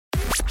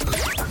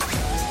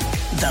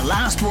The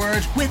Last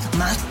Word with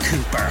Matt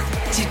Cooper.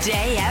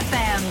 Today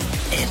FM.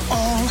 It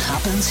all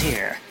happens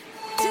here.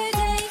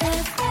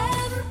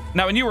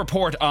 Now, a new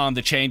report on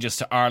the changes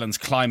to Ireland's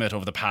climate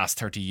over the past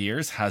 30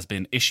 years has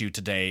been issued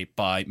today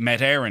by Met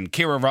Eireann.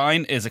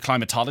 Ciara is a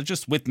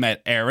climatologist with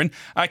Met Eireann.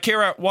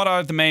 Ciara, what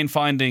are the main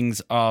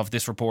findings of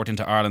this report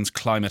into Ireland's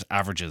climate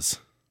averages?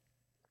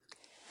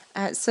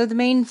 So the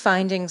main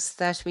findings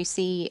that we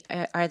see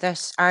are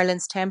that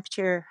Ireland's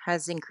temperature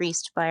has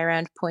increased by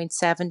around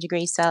 0.7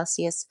 degrees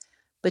Celsius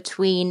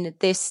between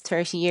this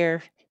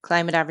 30-year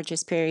climate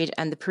averages period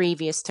and the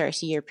previous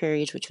 30-year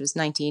period, which was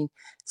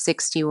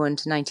 1961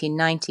 to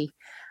 1990.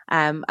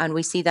 And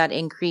we see that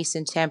increase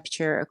in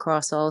temperature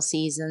across all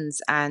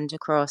seasons and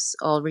across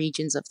all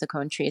regions of the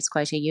country. It's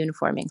quite a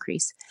uniform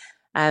increase.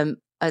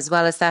 As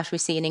well as that, we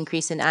see an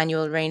increase in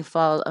annual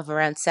rainfall of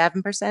around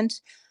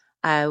 7%,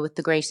 with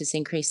the greatest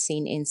increase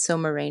seen in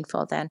summer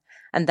rainfall then.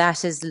 And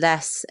that is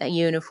less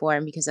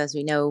uniform because, as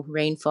we know,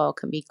 rainfall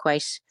can be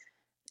quite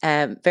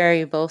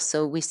variable.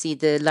 So we see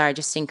the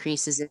largest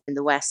increases in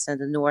the west and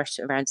the north,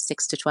 around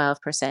 6 to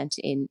 12%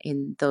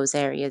 in those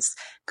areas,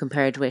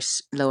 compared with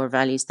lower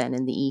values then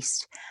in the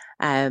east.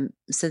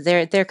 So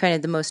they're kind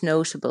of the most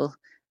notable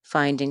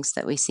findings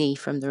that we see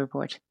from the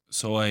report.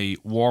 So a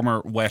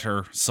warmer,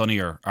 wetter,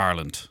 sunnier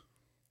Ireland.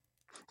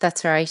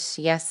 That's right,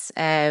 yes.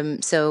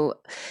 So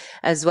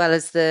as well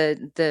as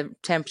the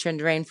temperature and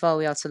the rainfall,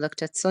 we also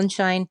looked at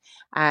sunshine,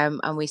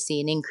 and we see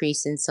an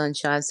increase in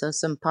sunshine. So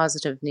some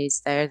positive news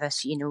there that,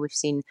 we've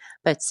seen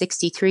about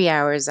 63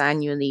 hours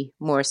annually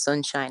more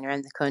sunshine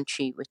around the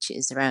country, which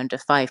is around a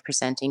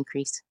 5%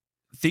 increase.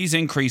 These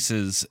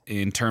increases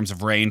in terms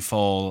of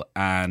rainfall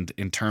and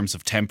in terms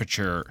of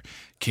temperature,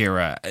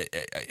 Ciara,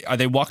 are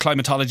they what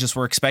climatologists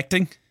were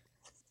expecting?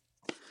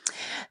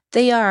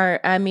 They are.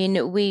 I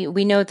mean, we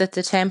know that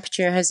the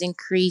temperature has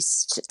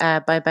increased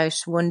by about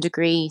 1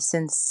 degree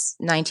since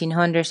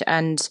 1900,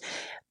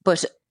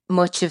 but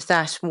much of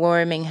that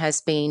warming has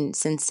been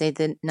since, say,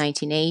 the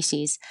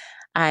 1980s.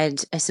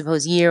 And I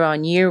suppose year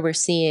on year, we're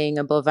seeing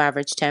above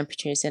average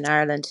temperatures in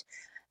Ireland.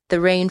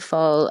 The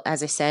rainfall,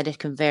 as I said, it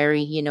can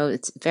vary.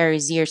 It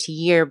varies year to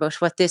year.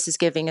 But what this is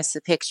giving us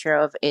a picture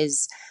of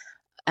is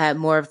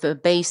more of a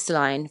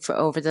baseline for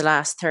over the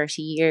last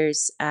 30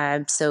 years.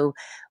 So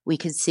we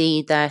can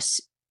see that,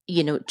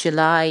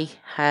 July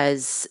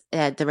has,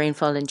 the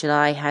rainfall in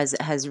July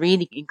has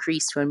really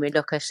increased when we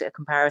look at a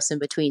comparison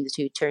between the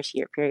two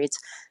 30-year periods.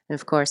 And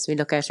of course, we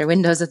look out our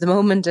windows at the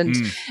moment and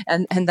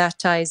that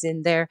ties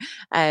in there.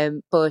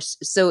 But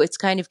so it's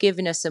kind of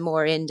given us a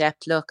more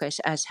in-depth look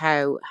at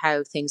how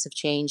things have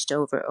changed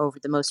over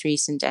the most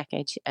recent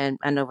decade and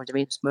over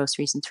the most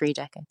recent 3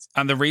 decades.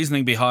 And the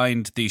reasoning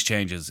behind these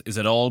changes, is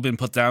it all been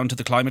put down to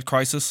the climate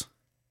crisis?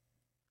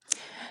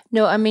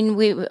 No, I mean,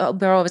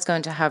 we're always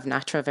going to have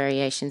natural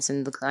variations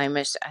in the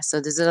climate. So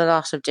there's a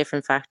lot of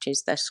different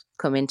factors that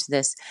come into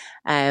this.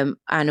 And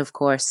of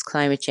course,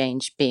 climate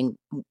change being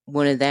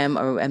one of them,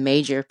 or a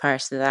major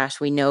part of that.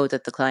 We know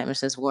that the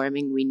climate is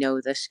warming. We know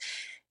that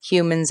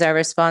humans are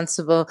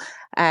responsible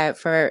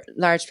for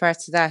large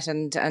parts of that.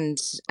 And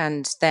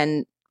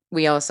then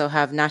we also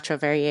have natural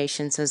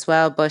variations as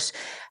well. But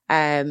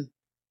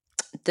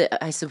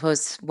I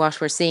suppose what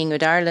we're seeing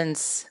with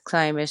Ireland's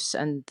climate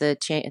and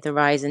the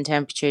rise in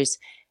temperatures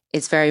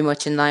is very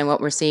much in line with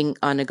what we're seeing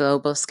on a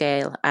global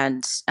scale,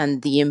 and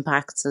the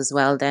impacts as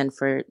well then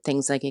for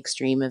things like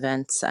extreme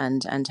events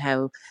and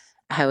how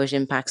it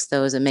impacts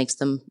those and makes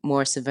them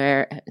more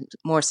severe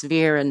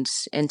and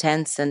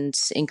intense, and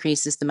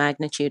increases the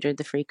magnitude or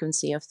the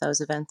frequency of those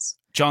events.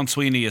 John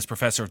Sweeney is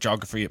Professor of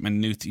Geography at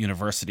Maynooth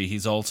University.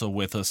 He's also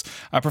with us.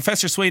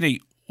 Professor Sweeney,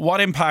 what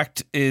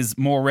impact is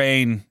more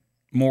rain,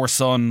 more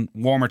sun,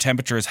 warmer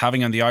temperatures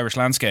having on the Irish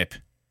landscape?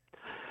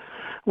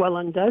 Well,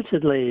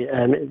 undoubtedly,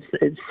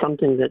 it's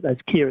something that, as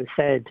Ciara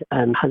said,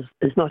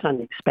 is not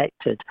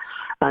unexpected.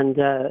 And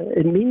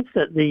it means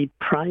that the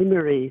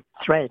primary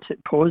threat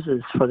it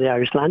poses for the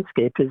Irish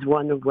landscape is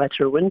one of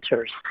wetter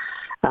winters.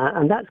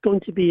 And that's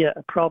going to be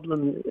a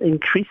problem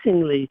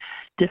increasingly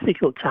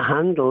difficult to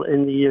handle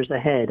in the years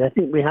ahead. I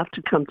think we have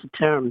to come to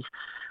terms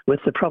with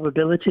the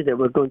probability that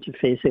we're going to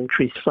face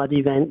increased flood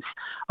events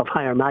of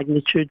higher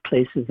magnitude.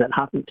 Places that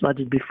haven't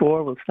flooded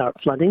before will start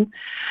flooding.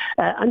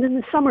 And in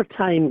the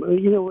summertime,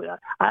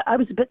 I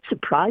was a bit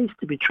surprised,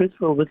 to be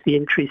truthful, with the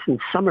increase in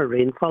summer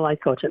rainfall. I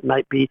thought it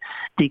might be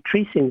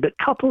decreasing, but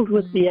coupled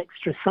with the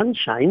extra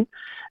sunshine,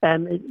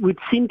 it would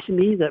seem to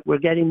me that we're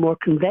getting more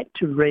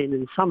convective rain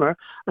in summer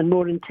and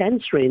more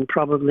intense rain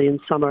probably in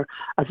summer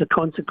as a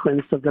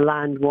consequence of the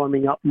land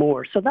warming up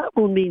more. So that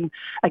will mean,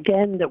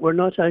 again, that we're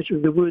not out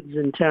of the woods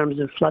in terms terms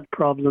of flood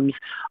problems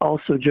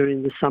also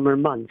during the summer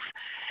months.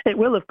 It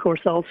will, of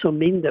course, also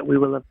mean that we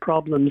will have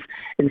problems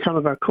in some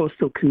of our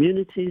coastal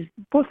communities,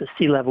 both as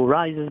sea level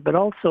rises, but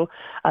also,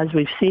 as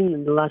we've seen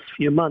in the last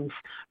few months,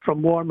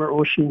 from warmer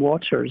ocean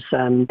waters.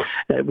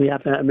 We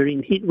have a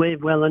marine heat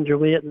wave well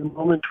underway at the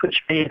moment,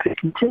 which may, if it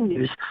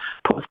continues,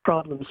 pose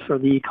problems for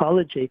the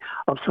ecology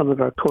of some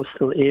of our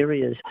coastal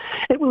areas.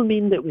 It will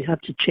mean that we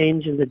have to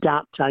change and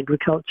adapt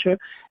agriculture.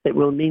 It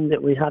will mean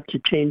that we have to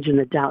change and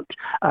adapt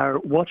our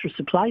water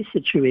supply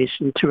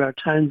situation to our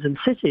towns and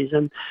cities.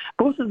 And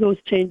both of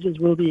those changes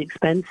will be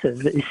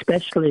expensive,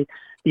 especially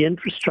the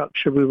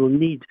infrastructure we will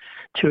need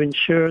to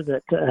ensure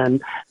that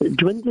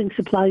dwindling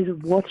supplies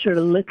of water a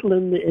little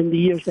in the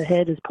years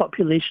ahead as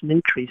population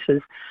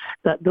increases,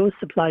 that those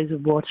supplies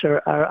of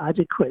water are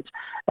adequate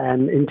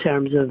in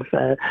terms of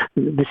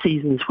the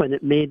seasons when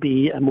it may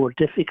be a more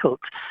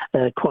difficult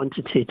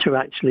quantity to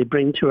actually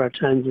bring to our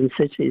towns and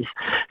cities.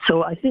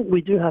 So I think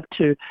we do have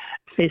to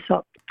face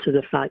up to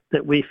the fact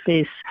that we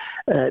face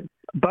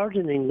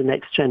burdening the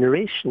next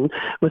generation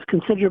with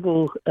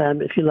considerable,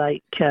 if you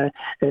like,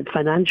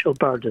 financial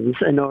burdens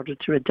in order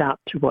to adapt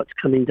to what's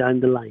coming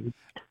down the line.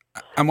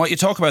 And what you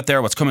talk about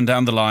there, what's coming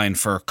down the line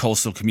for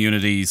coastal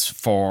communities,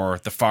 for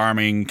the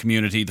farming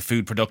community, the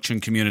food production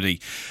community,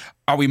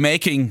 are we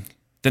making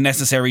the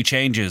necessary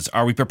changes?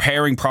 Are we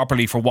preparing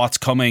properly for what's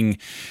coming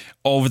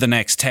over the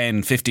next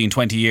 10, 15,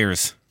 20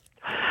 years?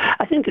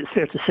 I think it's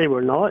fair to say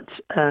we're not.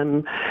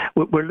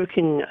 We're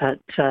looking at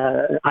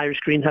Irish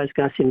greenhouse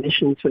gas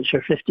emissions, which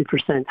are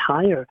 50%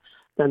 higher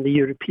than the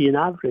European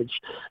average.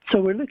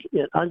 So we're looking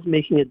at us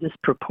making a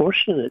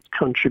disproportionate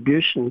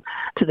contribution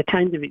to the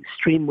kind of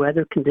extreme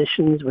weather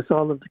conditions with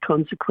all of the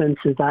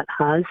consequences that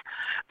has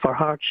for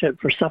hardship,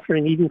 for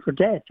suffering, even for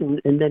death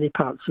in many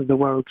parts of the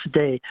world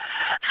today.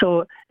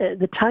 So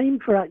the time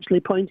for actually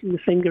pointing the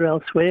finger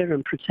elsewhere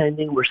and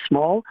pretending we're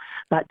small,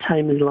 that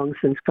time is long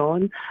since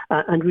gone.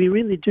 And we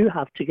really do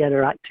have to get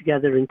our act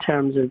together in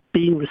terms of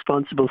being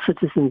responsible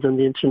citizens on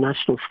the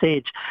international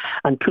stage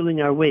and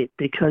pulling our weight,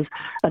 because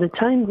at a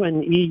time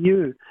when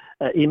EU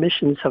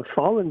emissions have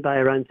fallen by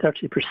around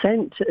 30%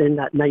 in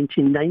that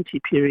 1990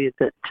 period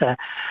that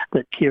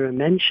Ciara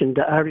mentioned,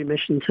 our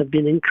emissions have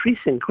been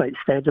increasing quite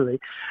steadily.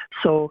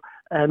 So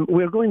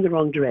we're going the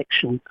wrong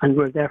direction, and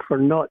we're therefore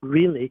not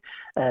really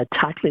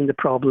tackling the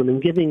problem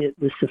and giving it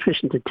the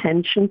sufficient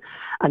attention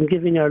and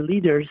giving our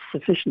leaders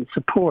sufficient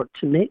support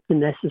to make the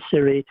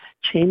necessary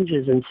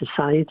changes in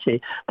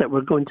society that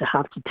we're going to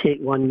have to take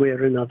one way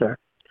or another.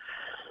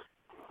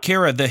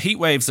 Ciara, the heat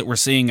waves that we're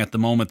seeing at the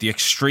moment, the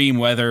extreme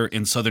weather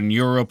in southern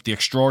Europe, the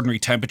extraordinary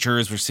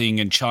temperatures we're seeing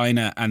in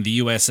China and the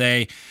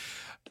USA,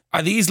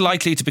 are these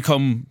likely to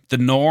become the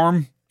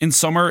norm in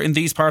summer in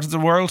these parts of the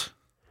world?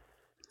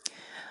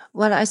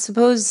 Well, I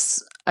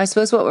suppose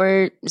what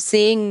we're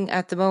seeing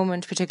at the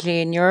moment, particularly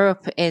in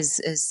Europe,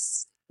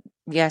 is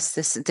yes,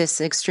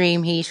 this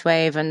extreme heat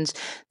wave and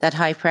that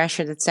high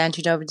pressure that's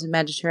centred over the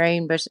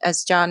Mediterranean. But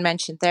as John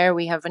mentioned there,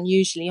 we have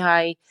unusually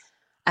high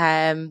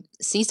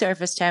sea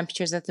surface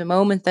temperatures at the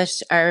moment that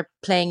are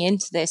playing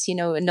into this,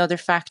 another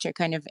factor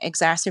kind of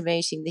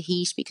exacerbating the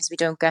heat because we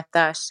don't get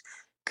that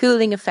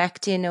cooling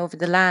effect in over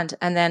the land.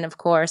 And then, of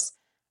course,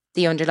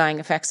 the underlying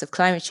effects of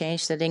climate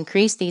change that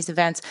increase these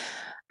events.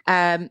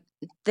 We're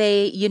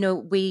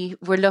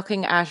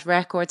looking at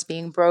records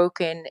being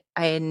broken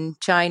in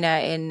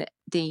China, in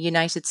the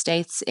United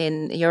States,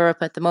 in Europe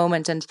at the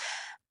moment. And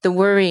the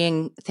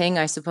worrying thing,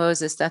 I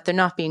suppose, is that they're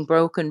not being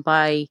broken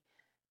by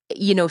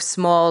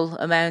small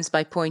amounts,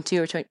 by 0.2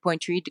 or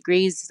 0.3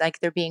 degrees, like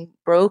they're being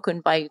broken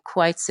by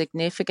quite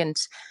significant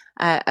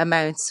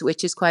amounts,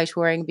 which is quite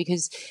worrying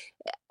because,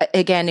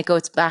 again, it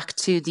goes back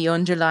to the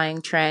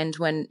underlying trend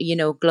when,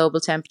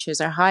 global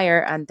temperatures are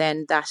higher, and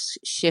then that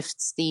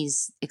shifts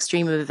these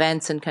extreme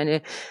events and kind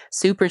of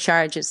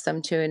supercharges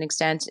them to an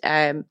extent.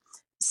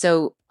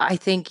 So I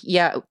think,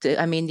 the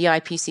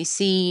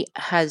IPCC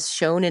has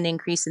shown an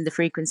increase in the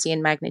frequency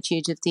and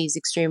magnitude of these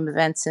extreme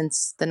events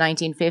since the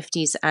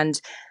 1950s,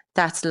 and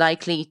that's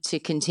likely to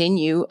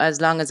continue as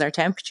long as our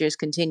temperatures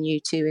continue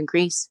to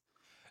increase.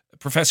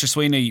 Professor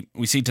Sweeney,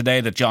 we see today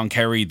that John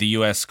Kerry, the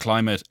US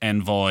climate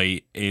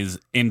envoy, is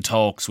in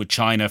talks with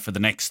China for the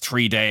next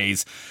 3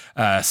 days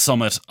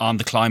summit on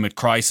the climate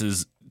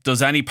crisis.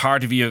 Does any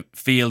part of you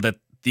feel that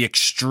the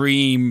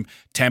extreme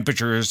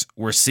temperatures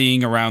we're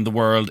seeing around the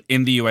world,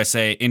 in the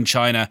USA, in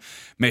China,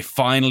 may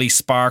finally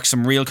spark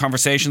some real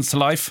conversations to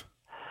life?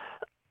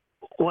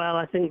 Well,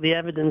 I think the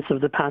evidence of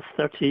the past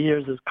 30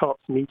 years of COP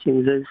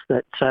meetings is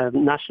that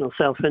national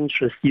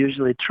self-interest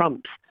usually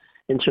trumps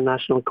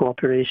international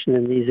cooperation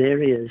in these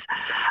areas.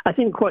 I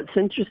think what's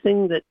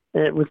interesting that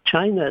with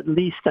China at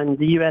least and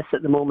the US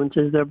at the moment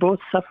is they're both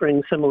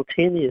suffering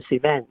simultaneous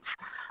events.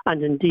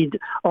 And indeed,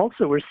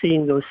 also we're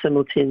seeing those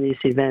simultaneous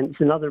events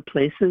in other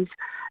places,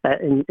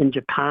 in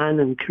Japan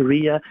and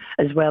Korea,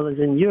 as well as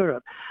in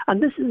Europe.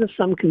 And this is of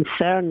some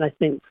concern, I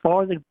think,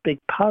 for the big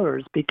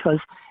powers because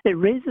it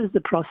raises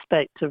the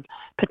prospect of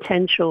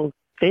potential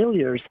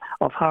failures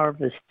of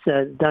harvests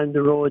down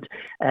the road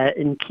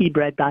in key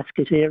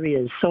breadbasket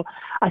areas. So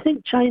I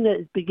think China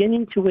is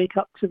beginning to wake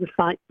up to the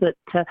fact that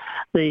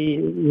the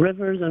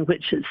rivers on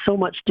which it so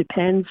much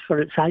depends for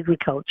its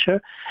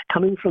agriculture,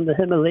 coming from the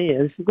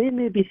Himalayas, they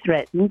may be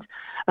threatened.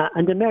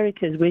 And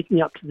America is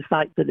waking up to the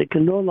fact that it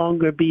can no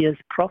longer be as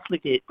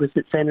profligate with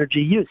its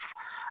energy use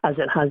as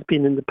it has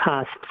been in the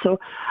past. So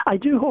I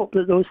do hope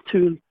that those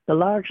two, the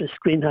largest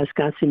greenhouse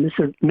gas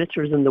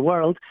emitters in the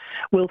world,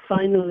 will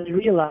finally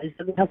realise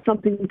that they have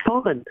something in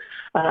common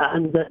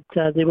and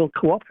that they will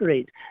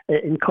cooperate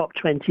in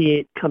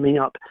COP28 coming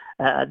up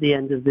at the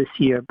end of this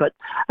year. But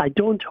I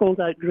don't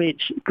hold out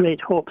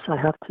great hopes, I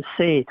have to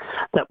say,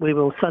 that we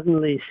will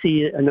suddenly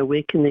see an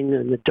awakening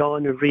and the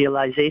dawn of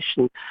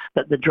realisation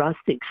that the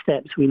drastic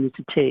steps we need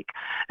to take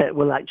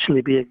will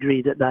actually be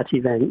agreed at that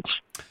event.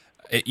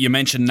 You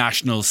mentioned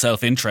national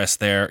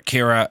self-interest there.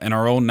 Ciara, in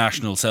our own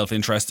national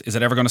self-interest, is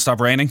it ever going to stop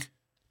raining?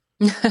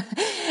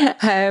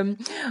 Well,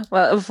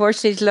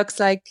 unfortunately, it looks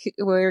like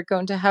we're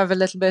going to have a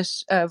little bit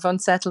of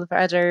unsettled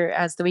weather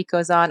as the week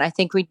goes on. I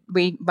think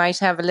we might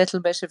have a little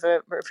bit of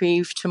a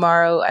reprieve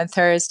tomorrow and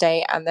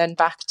Thursday, and then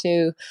back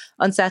to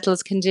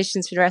unsettled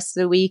conditions for the rest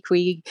of the week.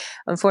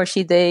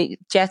 Unfortunately, the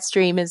jet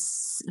stream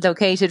is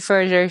located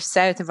further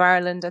south of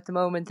Ireland at the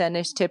moment than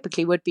it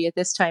typically would be at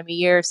this time of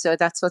year. So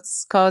that's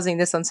what's causing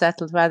this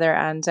unsettled weather.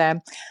 And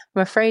I'm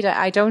afraid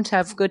I don't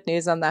have good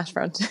news on that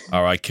front.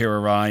 All right, Ciara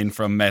Ryan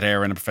from Met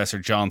Eireann and Professor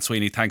John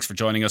Sweeney, thanks for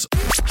joining us.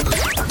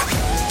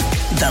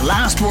 The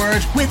Last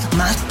Word with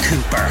Matt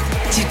Cooper.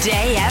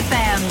 Today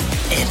FM.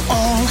 It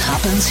all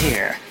happens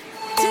here.